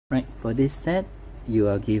Right, for this set, you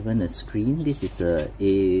are given a screen. This is a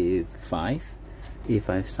A5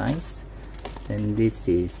 size. And this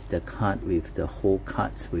is the card with the whole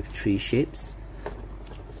cards with 3 shapes.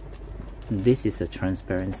 This is a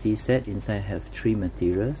transparency set. Inside have 3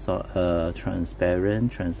 materials, so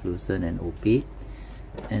transparent, translucent, and opaque.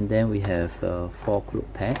 And then we have 4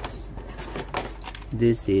 cloth pegs.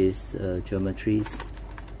 This is a geometry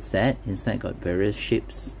set. Inside got various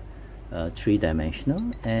shapes,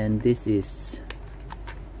 3-dimensional. And this is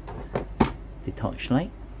the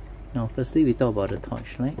torchlight. Now firstly we talk about the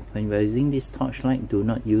torchlight. When we are using this torchlight, do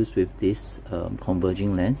not use with this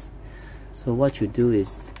converging lens. So what you do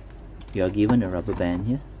is, you are given a rubber band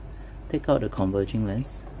here. Take out the converging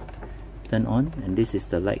lens, turn on, and this is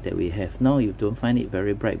the light that we have. Now you don't find it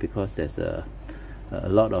very bright because there's a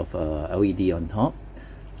lot of LED on top.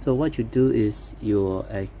 So what you do is, you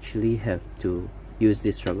actually have to use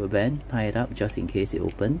this rubber band, tie it up just in case it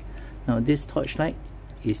opens. Now this torchlight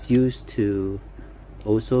is used to,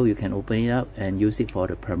 also you can open it up and use it for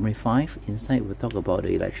the primary 5. Inside we'll talk about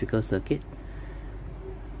the electrical circuit.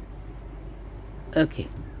 Okay,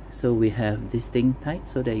 so we have this thing tight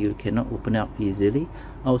so that you cannot open up easily.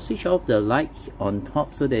 I'll switch off the light on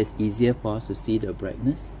top so that it's easier for us to see the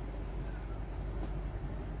brightness.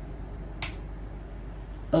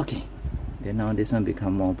 Okay, then now this one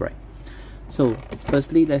become more bright. So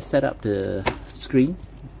firstly, let's set up the screen.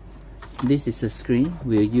 This is the screen.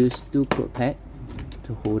 We'll use 2 cloth pegs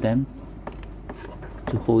to hold them,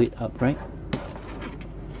 to hold it upright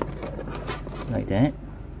like that.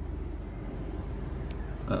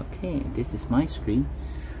 Okay, this is my screen.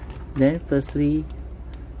 Then firstly,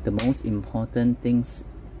 the most important things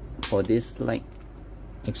for this light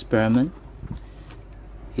experiment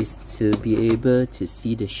is to be able to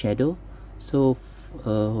see the shadow. So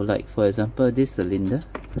like for example, this cylinder,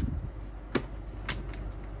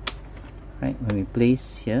 right, when we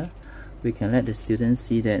place here, we can let the students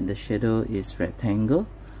see that the shadow is rectangle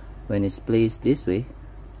when it's placed this way.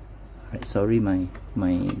 Right, sorry,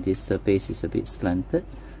 this surface is a bit slanted.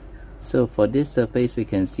 So for this surface, we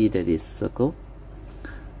can see that it's circle.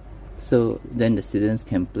 So then the students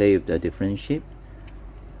can play with the different shape.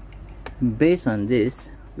 Based on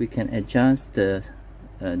this, we can adjust the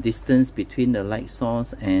distance between the light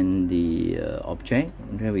source and the object.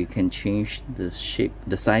 And then we can change the shape,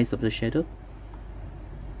 the size of the shadow.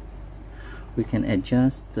 We can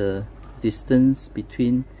adjust the distance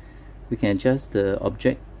between, we can adjust the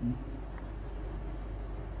object.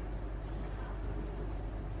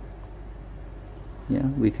 Yeah,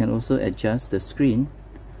 we can also adjust the screen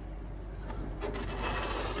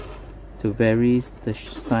to vary the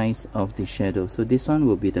size of the shadow. So this one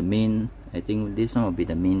will be the main, I think this one will be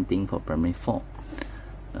the main thing for primary 4.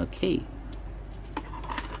 Okay.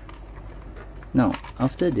 Now,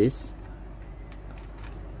 after this,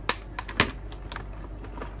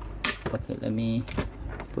 okay, let me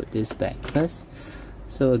put this back first.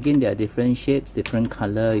 So again, there are different shapes, different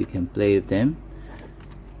color, you can play with them.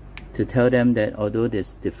 To tell them that although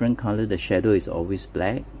there's different color, the shadow is always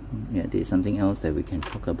black. Yeah, there's something else that we can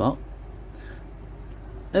talk about.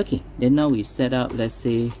 Okay, then now we set up, let's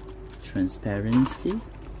say, transparency.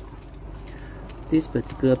 This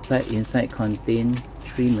particular plate inside contain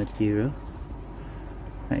 3 material.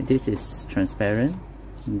 Right, this is transparent,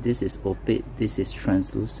 this is opaque, this is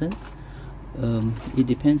translucent. It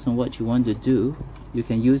depends on what you want to do. You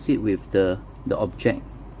can use it with the object,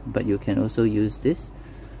 but you can also use this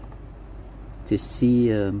to see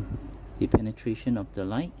the penetration of the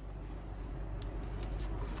light.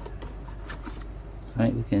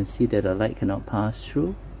 Right, we can see that the light cannot pass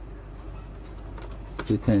through.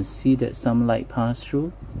 We can see that some light pass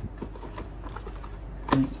through.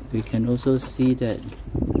 Right, we can also see that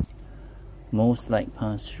most light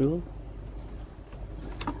pass through.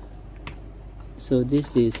 So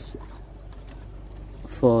this is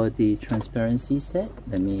for the transparency set.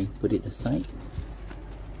 Let me put it aside.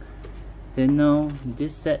 Then now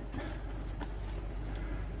this set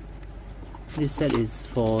is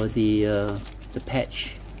for the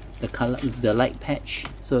patch, the color, the light patch.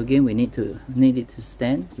 So again, we need it to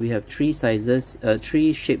stand. We have 3 sizes,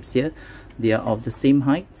 3 shapes here. They are of the same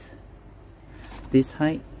height. This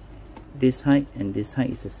height, and this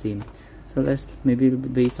height is the same. So let's maybe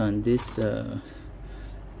based on this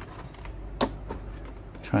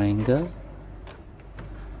triangle.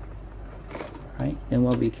 Right, then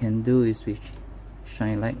what we can do is we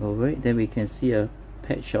shine light over it. Then we can see a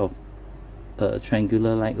patch of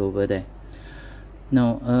triangular light over there.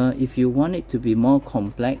 Now, if you want it to be more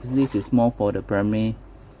complex, this is more for the primary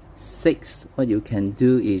 6. What you can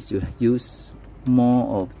do is you use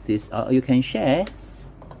more of this. You can share,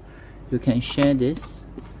 you can share this.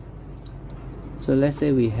 So let's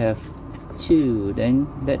say we have 2, then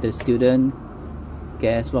let the student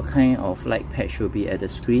guess what kind of light patch will be at the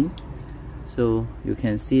screen. So you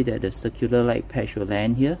can see that the circular light patch will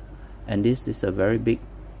land here, and this is a very big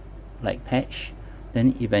light patch.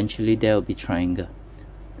 Then eventually there will be triangle.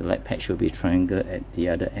 The light patch will be triangle at the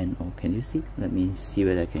other end. Oh, can you see? Let me see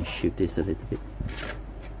whether I can shift this a little bit.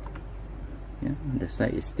 Yeah, the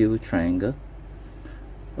side is still triangle.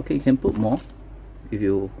 Okay, you can put more. If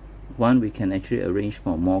you want, we can actually arrange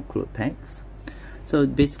for more cloth packs. So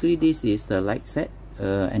basically this is the light set.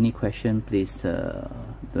 Any question, please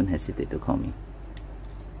don't hesitate to call me.